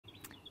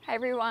Hi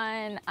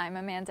everyone, I'm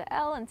Amanda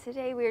L, and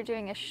today we are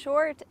doing a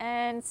short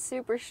and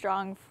super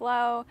strong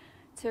flow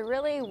to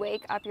really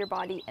wake up your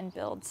body and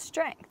build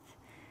strength.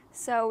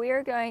 So we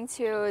are going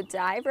to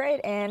dive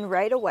right in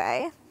right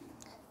away,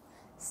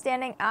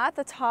 standing at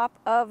the top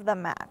of the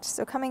mat.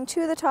 So coming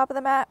to the top of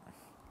the mat,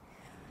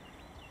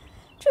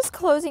 just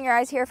closing your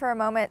eyes here for a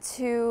moment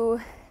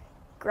to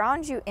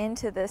ground you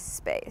into this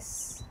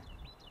space.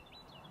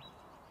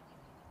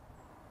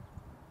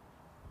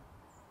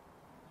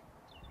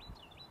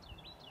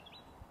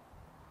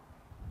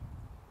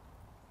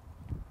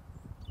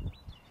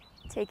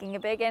 Taking a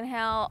big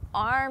inhale,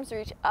 arms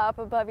reach up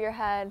above your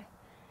head.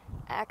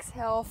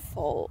 Exhale,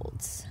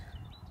 folds.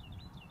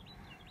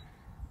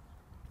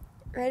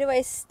 Right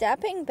away,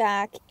 stepping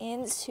back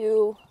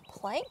into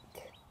plank,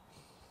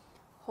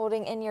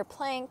 holding in your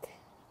plank,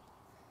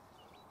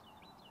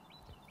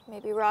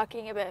 maybe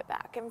rocking a bit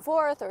back and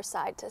forth or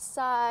side to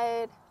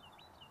side.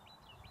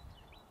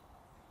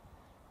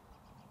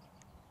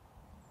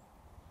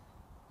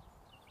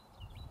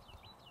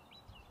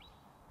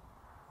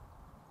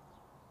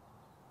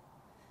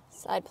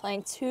 Side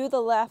plank to the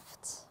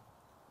left,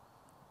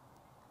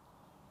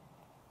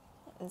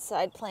 and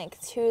side plank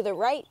to the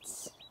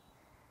right,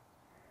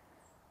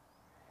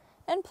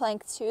 and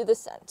plank to the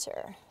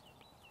center.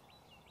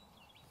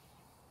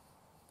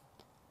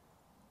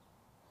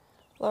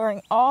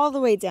 Lowering all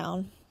the way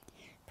down,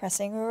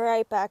 pressing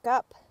right back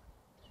up,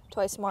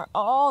 twice more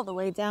all the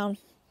way down,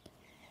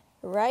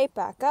 right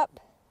back up,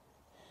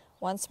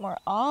 once more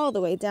all the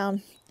way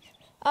down,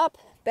 up,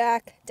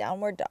 back,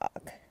 downward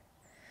dog.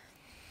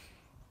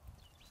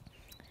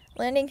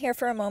 Landing here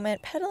for a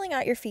moment, pedaling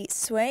out your feet,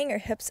 swaying your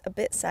hips a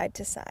bit side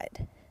to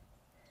side.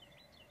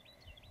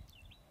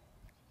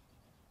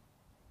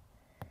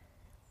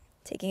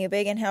 Taking a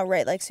big inhale,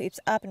 right leg sweeps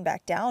up and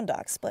back down,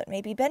 dog split.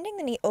 Maybe bending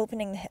the knee,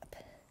 opening the hip.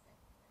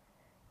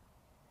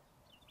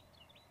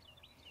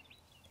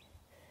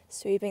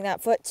 Sweeping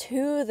that foot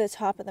to the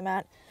top of the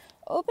mat,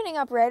 opening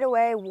up right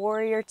away,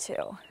 warrior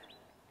two.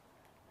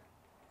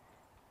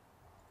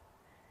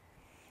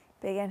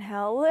 Big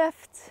inhale,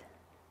 lift.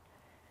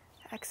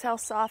 Exhale,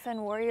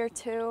 soften, warrior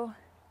two.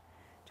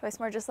 Twice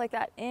more just like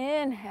that.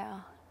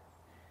 Inhale.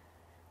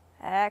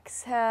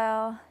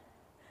 Exhale.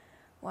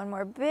 One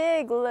more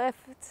big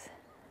lift.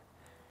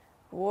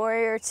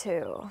 Warrior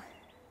two.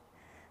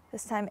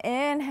 This time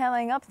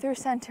inhaling up through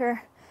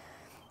center.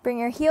 Bring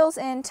your heels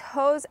in,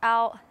 toes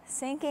out,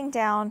 sinking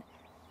down.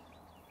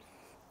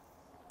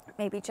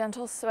 Maybe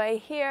gentle sway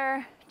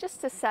here, just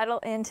to settle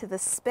into the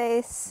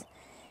space.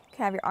 You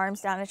can have your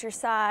arms down at your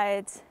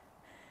sides,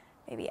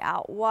 maybe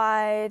out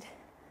wide,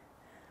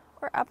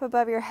 or up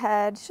above your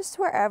head, just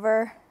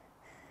wherever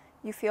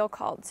you feel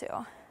called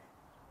to.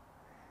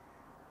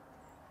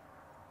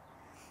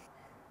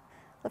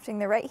 Lifting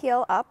the right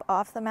heel up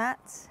off the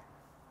mat,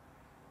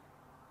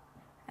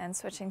 and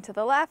switching to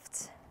the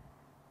left,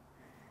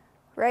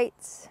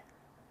 right,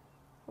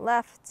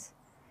 left,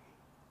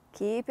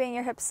 keeping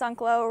your hips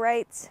sunk low,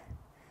 right,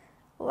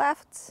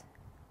 left,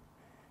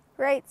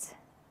 right,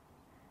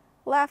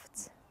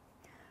 left,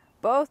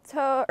 both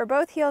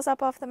heels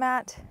up off the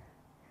mat.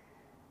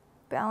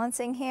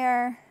 Balancing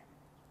here.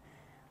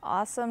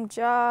 Awesome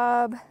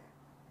job.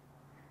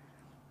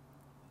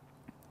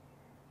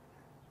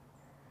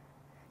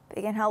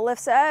 Big inhale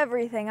lifts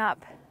everything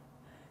up.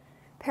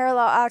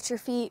 Parallel out your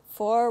feet,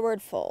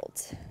 forward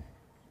fold.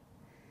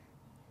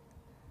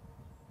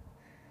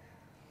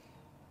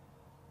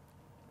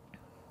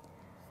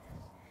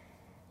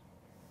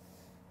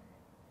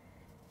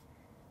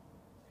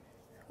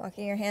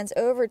 Walking your hands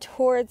over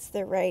towards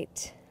the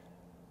right.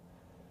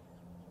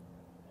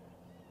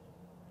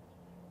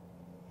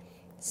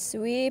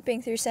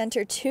 Sweeping through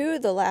center to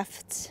the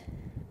left.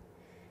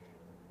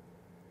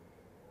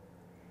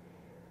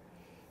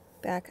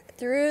 Back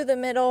through the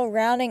middle,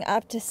 rounding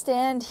up to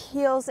stand,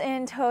 heels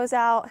in, toes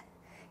out,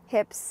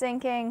 hips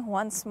sinking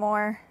once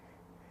more.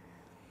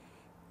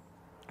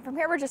 From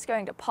here, we're just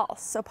going to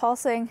pulse. So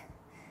pulsing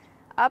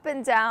up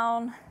and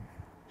down,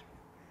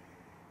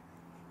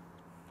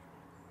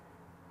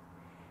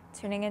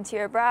 tuning into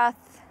your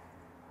breath,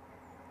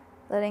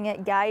 letting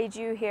it guide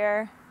you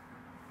here.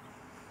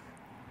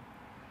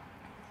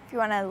 If you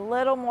want a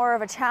little more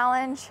of a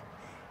challenge,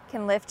 you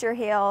can lift your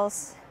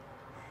heels,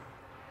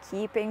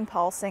 keeping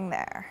pulsing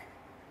there.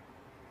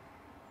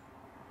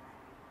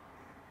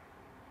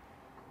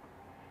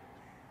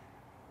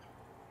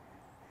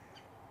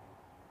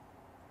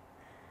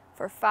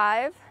 For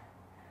 5,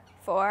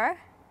 4,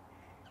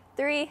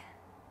 3,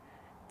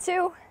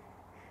 2,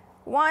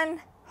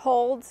 1,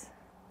 hold.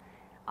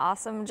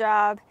 Awesome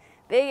job.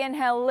 Big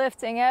inhale,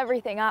 lifting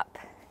everything up.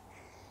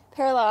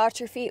 Parallel out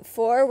your feet,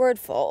 forward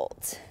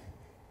fold.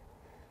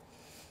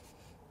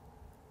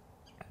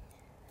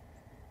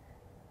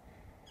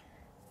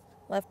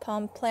 Left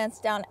palm plants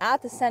down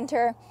at the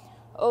center,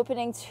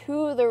 opening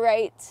to the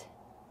right.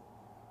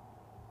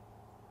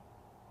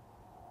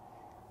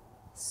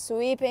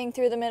 Sweeping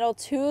through the middle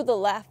to the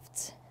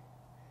left.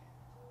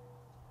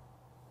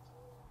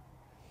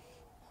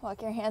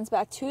 Walk your hands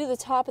back to the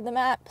top of the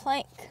mat,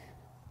 plank.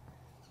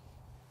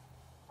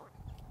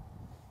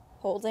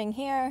 holding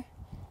here.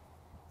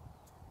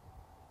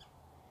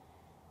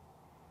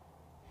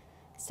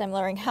 So I'm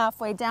lowering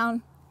halfway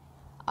down,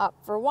 up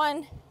for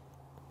 1,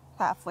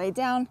 halfway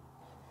down,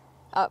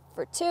 up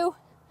for 2,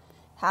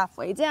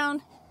 halfway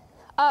down,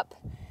 up,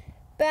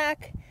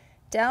 back,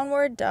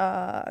 downward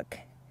dog.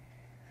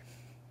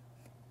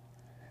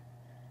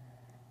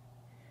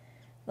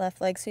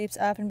 Left leg sweeps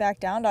up and back,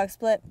 down dog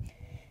split.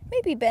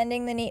 Maybe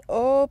bending the knee,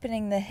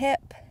 opening the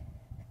hip.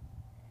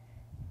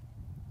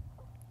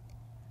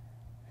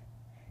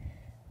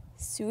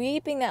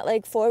 Sweeping that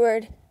leg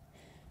forward,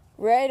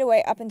 right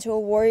away up into a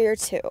warrior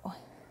 2.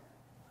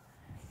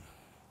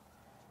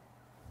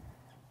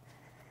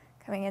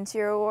 Coming into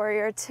your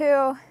warrior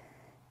 2.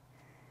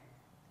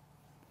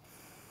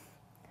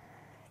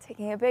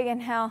 Taking a big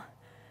inhale.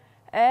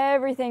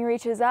 Everything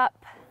reaches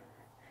up.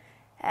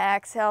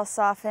 Exhale,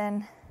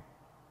 soften.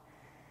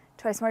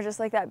 Twice more, just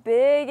like that.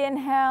 Big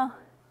inhale.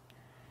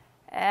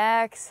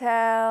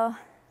 Exhale.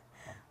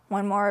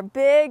 One more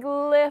big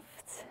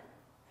lift.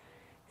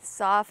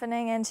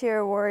 Softening into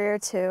your warrior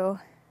 2.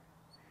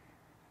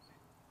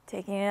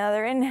 Taking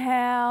another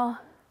inhale.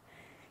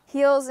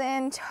 Heels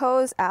in,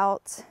 toes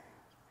out.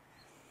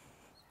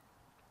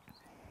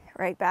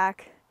 Right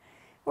back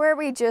where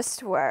we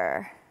just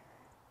were.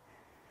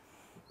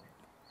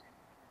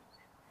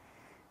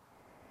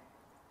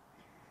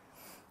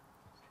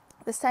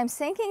 This time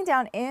sinking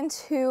down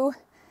into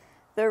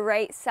the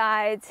right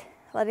side,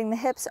 letting the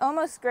hips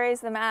almost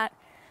graze the mat.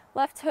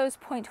 Left toes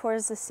point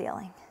towards the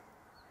ceiling.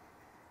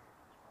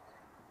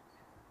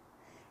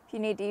 If you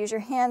need to use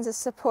your hands as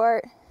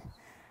support,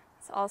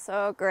 it's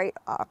also a great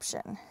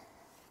option.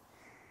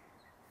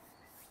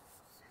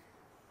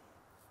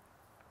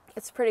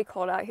 It's pretty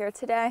cold out here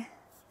today.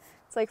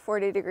 It's like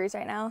 40 degrees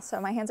right now,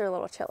 so my hands are a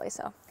little chilly,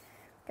 so I'm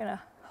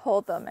gonna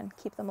hold them and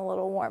keep them a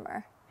little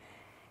warmer.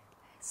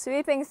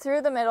 Sweeping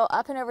through the middle,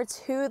 up and over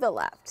to the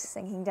left,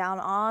 sinking down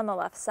on the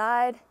left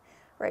side.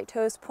 Right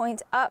toes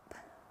point up.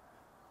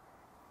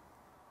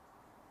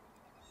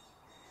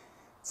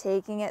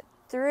 Taking it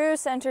through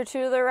center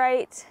to the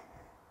right.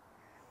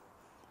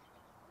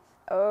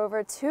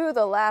 Over to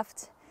the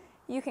left.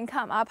 You can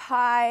come up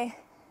high,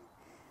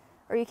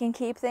 or you can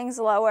keep things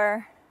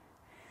lower.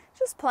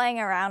 Just playing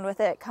around with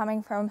it,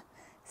 coming from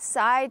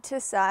side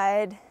to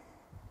side.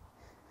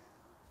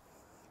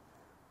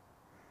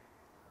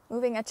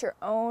 Moving at your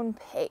own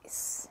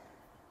pace.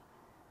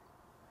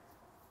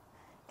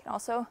 You can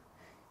also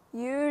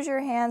use your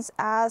hands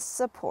as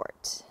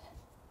support.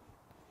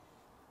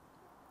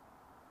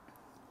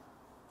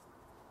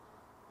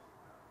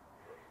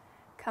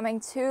 Coming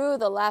to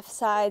the left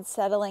side,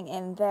 settling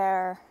in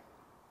there.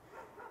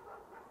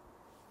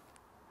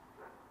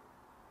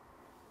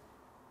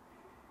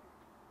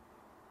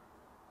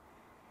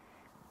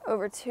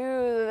 Over to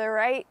the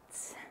right.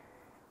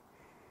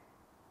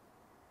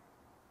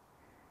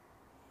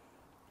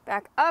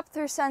 Back up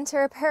through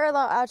center,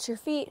 parallel out your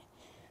feet,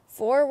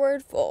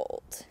 forward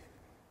fold.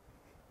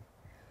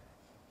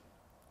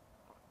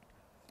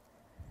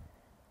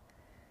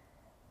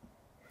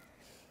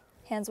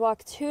 Hands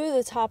walk to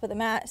the top of the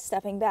mat,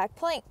 stepping back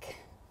plank.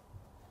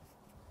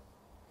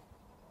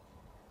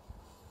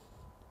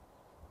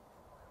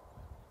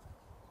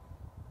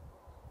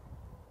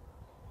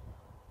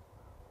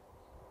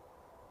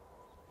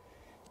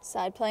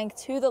 Side plank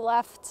to the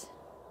left.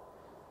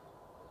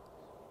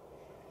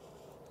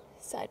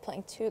 Side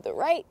plank to the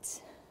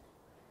right.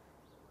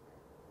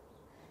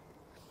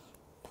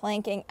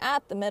 Planking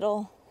at the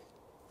middle.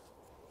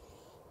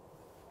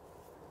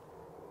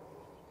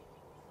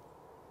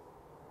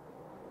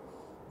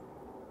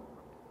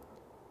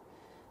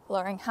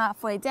 Lowering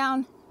halfway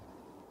down,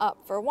 up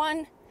for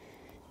 1,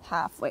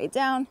 halfway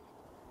down,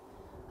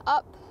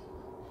 up,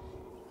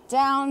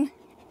 down,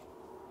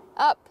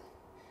 up,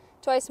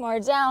 twice more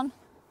down,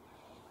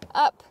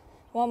 up,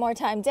 one more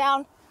time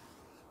down,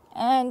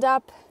 and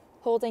up,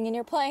 holding in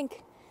your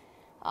plank.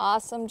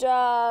 Awesome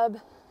job.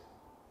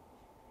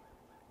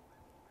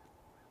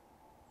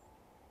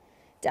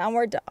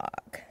 Downward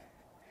dog.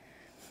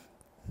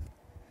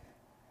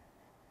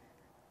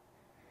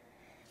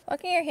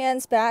 Walking your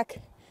hands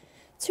back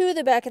to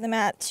the back of the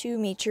mat to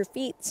meet your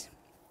feet.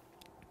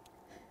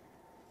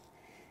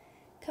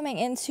 Coming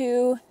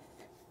into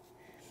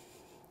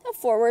a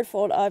forward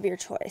fold of your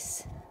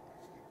choice.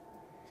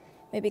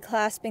 Maybe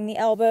clasping the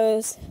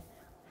elbows.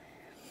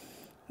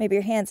 Maybe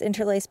your hands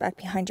interlace back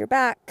behind your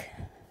back.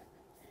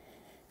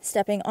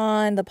 Stepping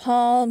on the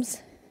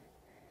palms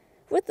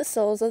with the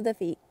soles of the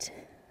feet.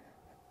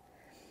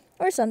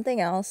 Or something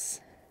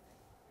else.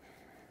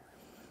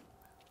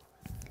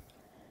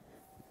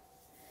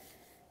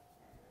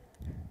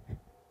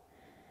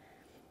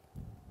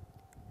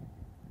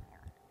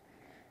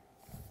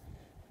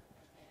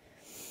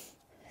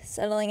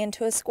 Settling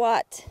into a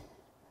squat.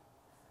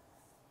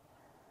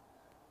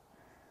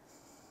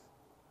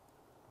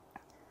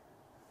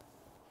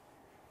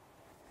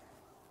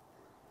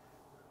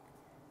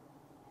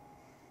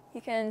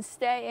 You can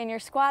stay in your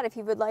squat if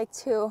you would like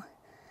to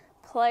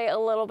play a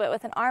little bit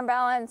with an arm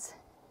balance.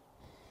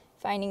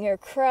 Finding your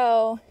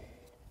crow,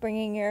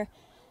 bringing your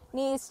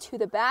knees to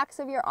the backs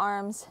of your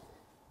arms,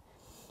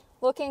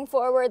 looking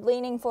forward,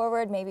 leaning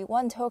forward. Maybe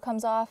one toe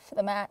comes off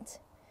the mat,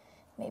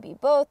 maybe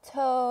both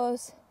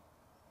toes,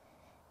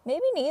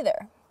 maybe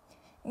neither.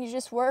 You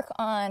just work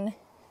on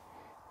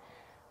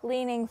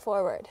leaning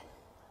forward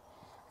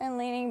and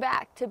leaning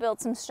back to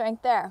build some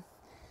strength there.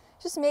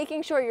 Just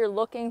making sure you're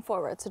looking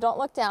forward. So don't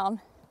look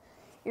down.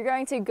 You're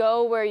going to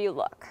go where you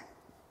look.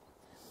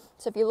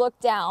 So if you look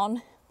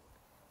down,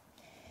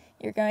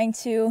 you're going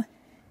to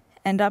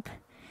end up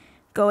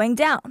going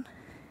down.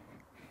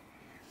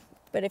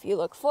 But if you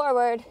look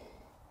forward,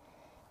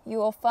 you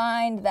will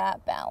find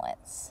that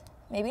balance.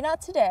 Maybe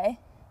not today,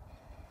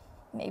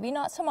 maybe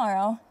not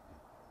tomorrow,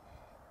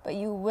 but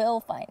you will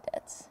find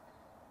it.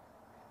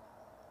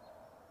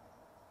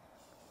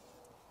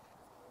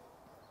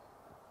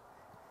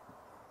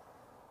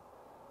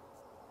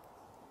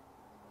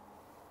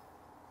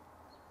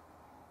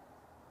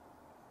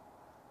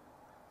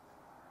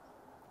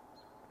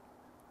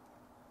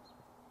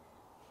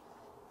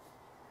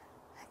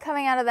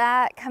 Coming out of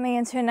that, coming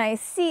into a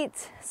nice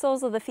seat,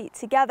 soles of the feet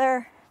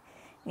together,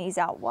 knees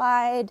out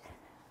wide.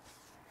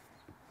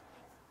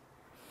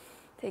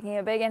 Taking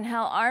a big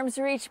inhale, arms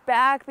reach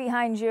back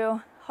behind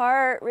you,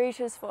 heart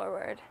reaches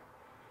forward.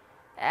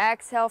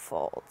 Exhale,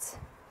 fold.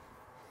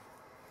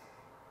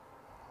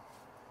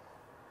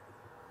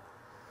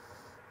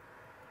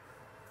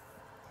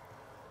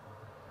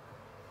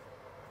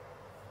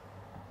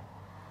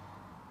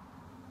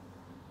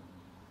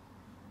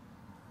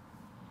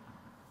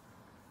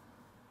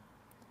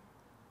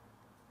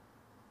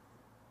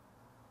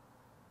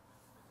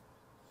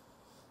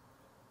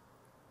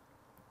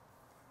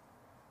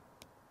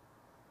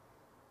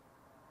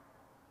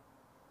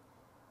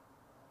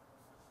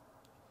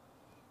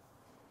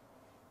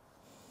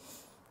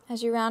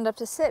 As you round up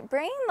to sit,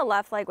 bring the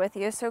left leg with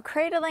you. So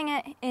cradling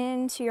it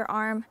into your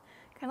arm,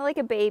 kind of like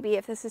a baby.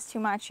 If this is too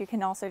much, you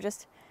can also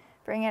just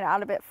bring it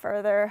out a bit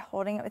further,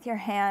 holding it with your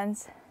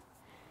hands.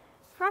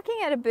 Rocking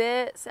it a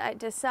bit side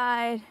to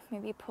side,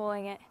 maybe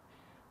pulling it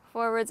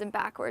forwards and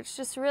backwards.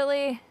 Just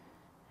really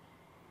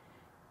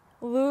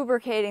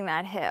lubricating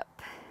that hip.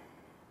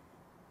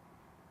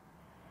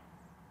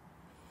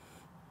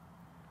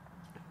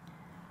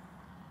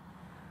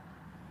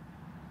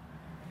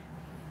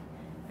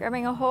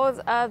 Grabbing a hold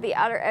of the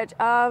outer edge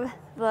of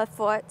the left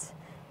foot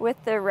with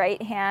the right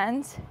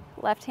hand.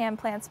 Left hand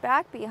plants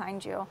back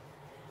behind you.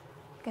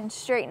 You can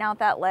straighten out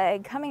that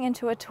leg, coming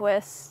into a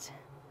twist.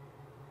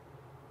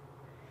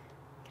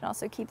 You can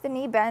also keep the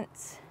knee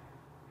bent.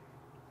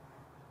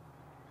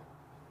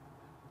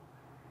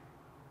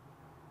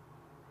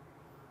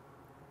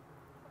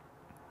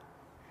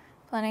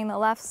 Planting the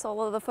left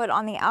sole of the foot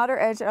on the outer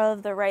edge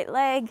of the right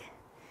leg,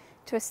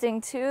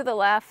 twisting to the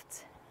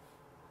left.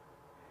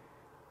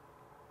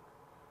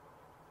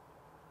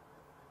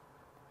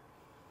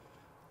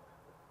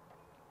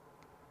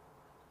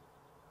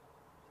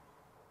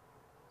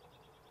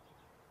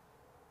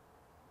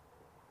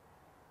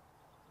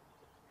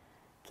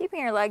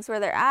 Keeping your legs where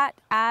they're at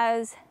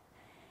as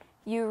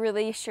you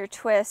release your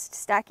twist,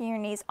 stacking your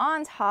knees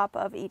on top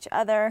of each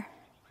other.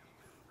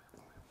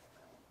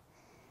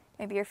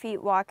 Maybe your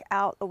feet walk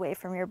out away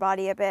from your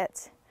body a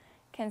bit.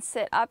 Can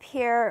sit up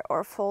here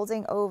or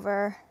folding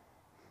over.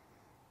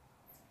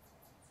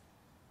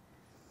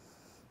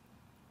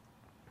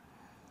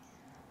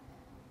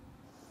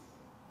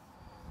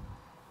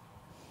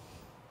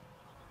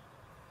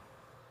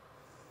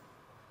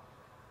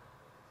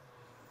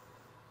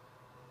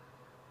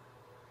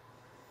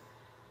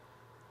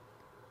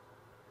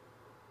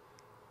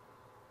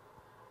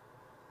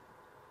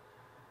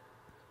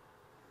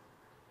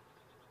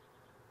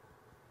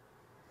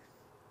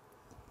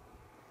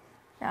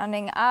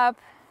 Rounding up,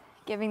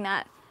 giving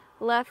that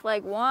left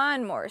leg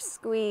one more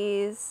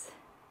squeeze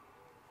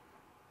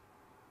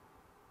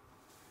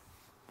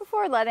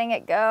before letting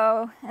it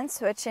go and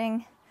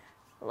switching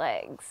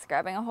legs.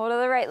 Grabbing a hold of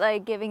the right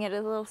leg, giving it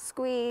a little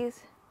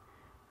squeeze,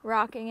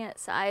 rocking it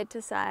side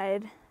to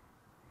side.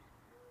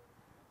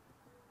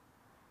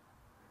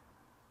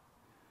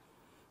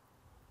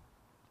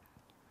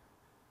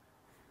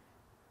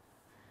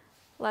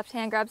 Left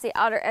hand grabs the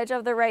outer edge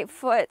of the right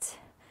foot,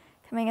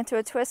 coming into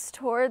a twist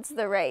towards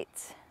the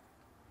right.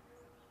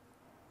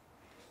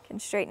 Can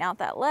straighten out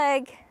that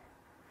leg.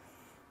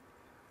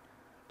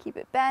 Keep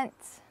it bent.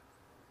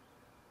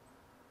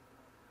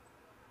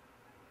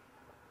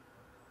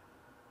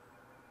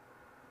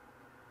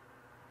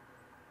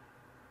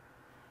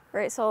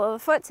 Right sole of the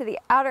foot to the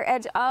outer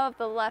edge of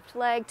the left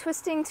leg,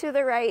 twisting to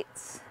the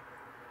right.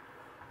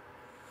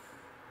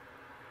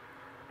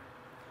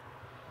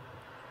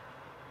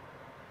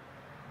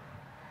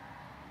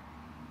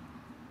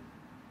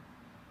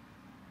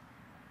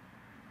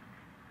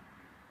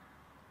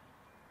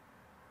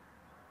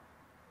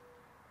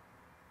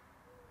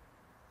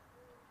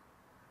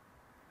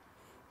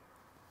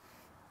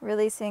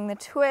 Releasing the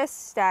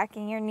twist,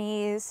 stacking your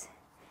knees,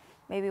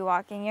 maybe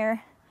walking your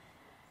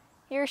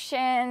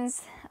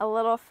shins a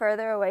little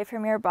further away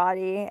from your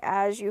body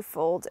as you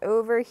fold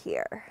over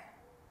here.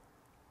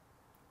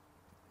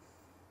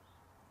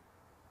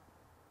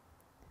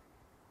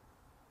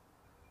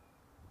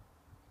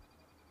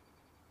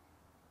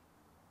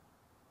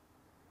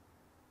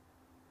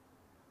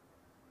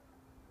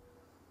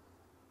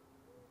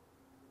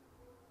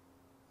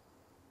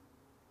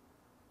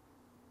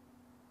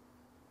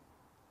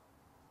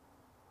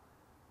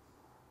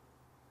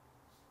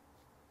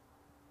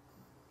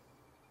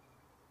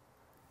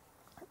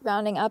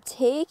 Rounding up,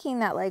 taking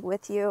that leg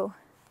with you,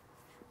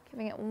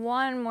 giving it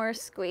one more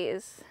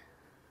squeeze.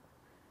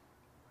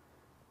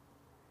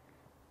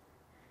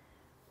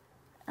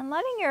 And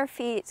letting your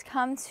feet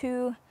come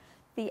to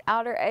the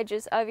outer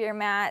edges of your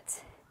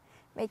mat.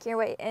 Make your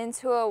way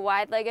into a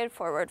wide-legged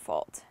forward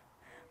fold.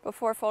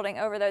 Before folding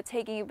over though,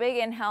 taking a big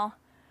inhale,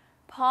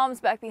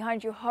 palms back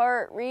behind you,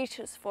 heart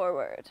reaches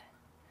forward.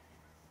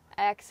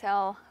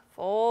 Exhale,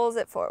 folds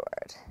it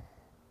forward.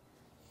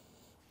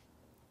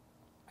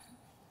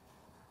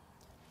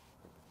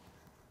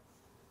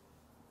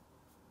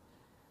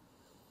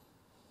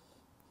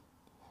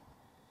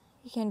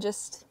 You can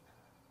just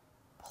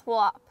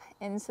plop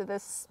into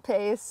this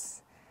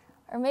space,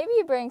 or maybe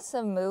you bring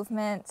some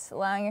movement,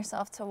 allowing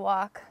yourself to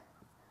walk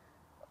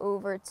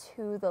over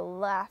to the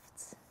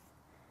left,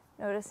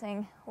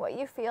 noticing what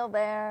you feel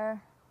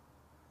there.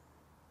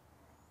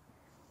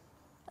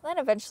 And then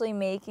eventually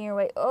making your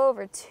way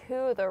over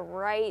to the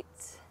right,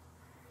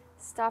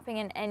 stopping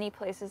in any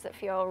places that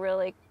feel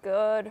really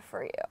good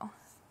for you.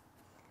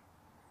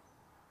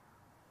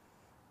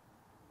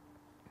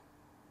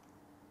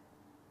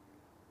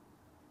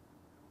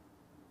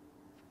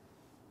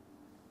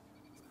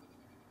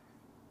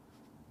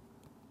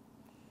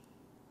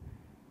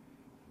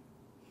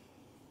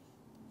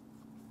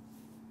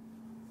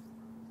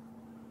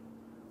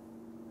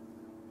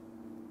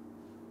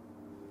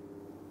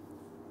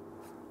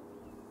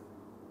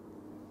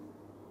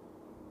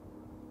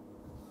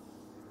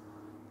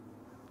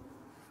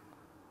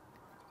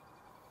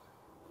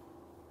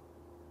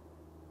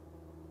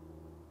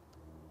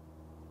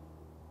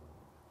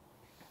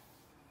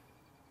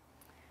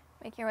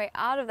 Making your way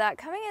out of that,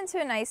 coming into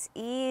a nice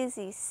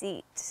easy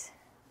seat.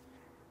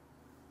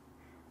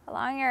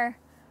 Allowing your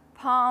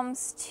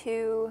palms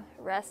to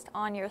rest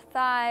on your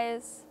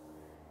thighs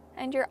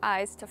and your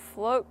eyes to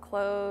float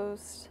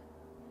closed.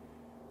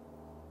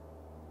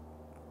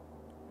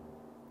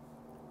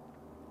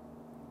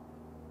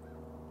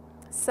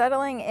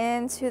 Settling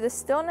into the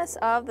stillness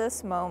of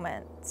this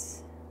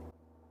moment.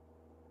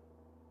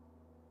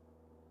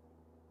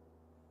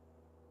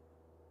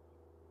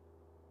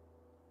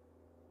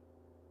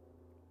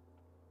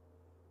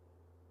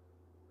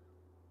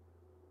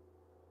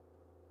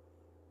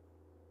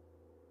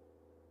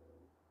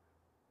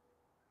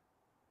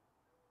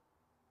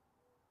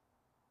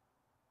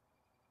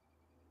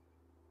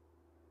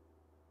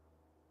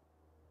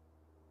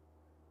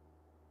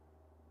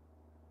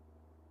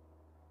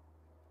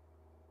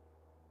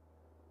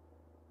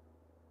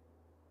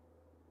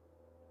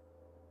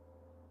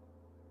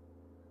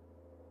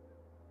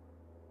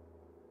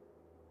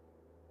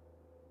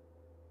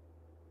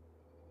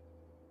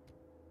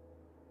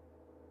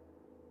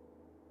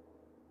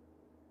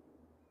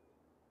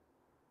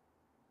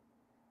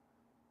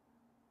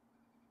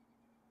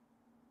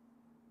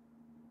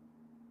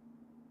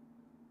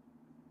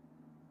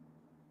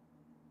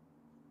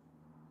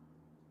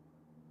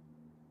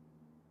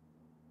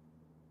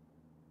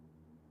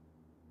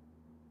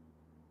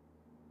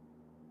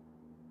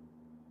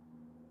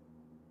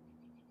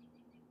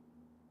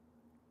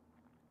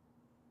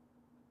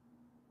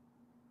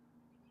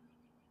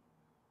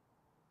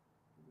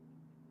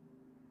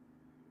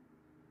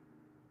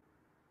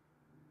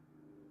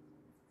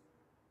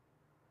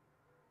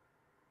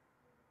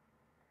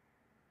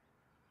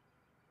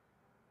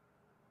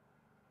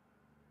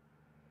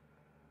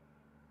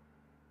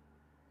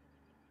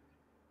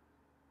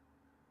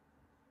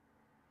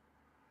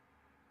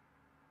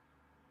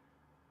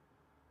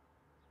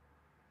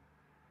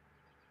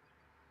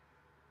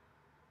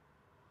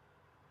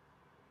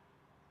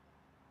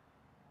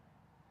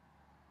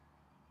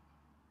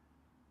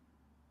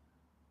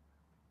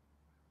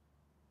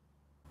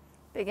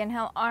 Big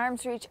inhale,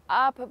 arms reach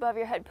up above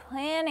your head,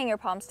 planting your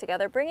palms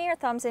together, bringing your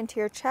thumbs into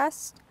your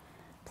chest,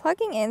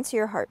 plugging into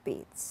your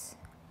heartbeats.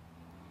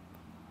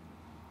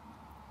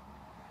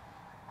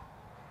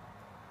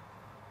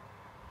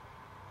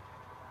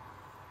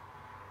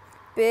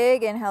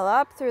 Big inhale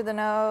up through the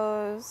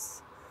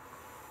nose.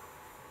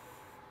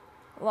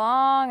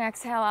 Long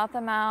exhale out the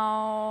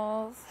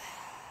mouth.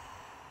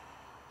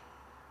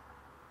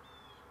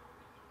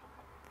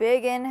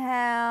 Big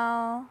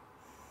inhale.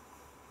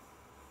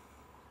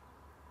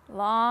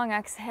 Long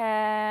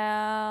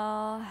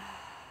exhale.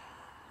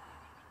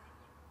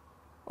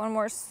 One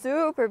more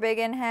super big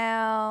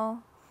inhale.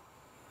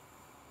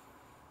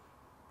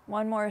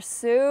 One more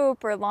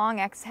super long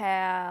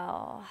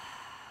exhale.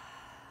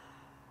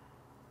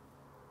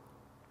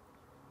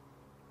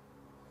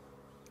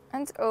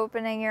 And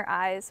opening your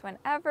eyes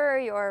whenever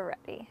you're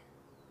ready.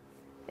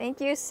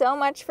 Thank you so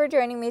much for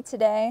joining me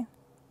today.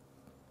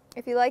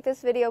 If you like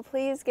this video,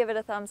 please give it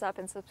a thumbs up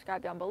and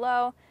subscribe down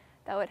below.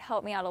 That would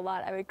help me out a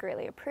lot. I would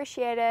greatly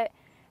appreciate it.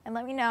 And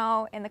let me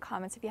know in the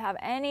comments if you have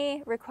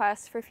any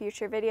requests for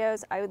future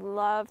videos. I would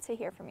love to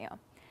hear from you.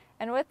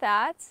 And with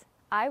that,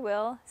 I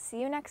will see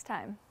you next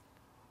time.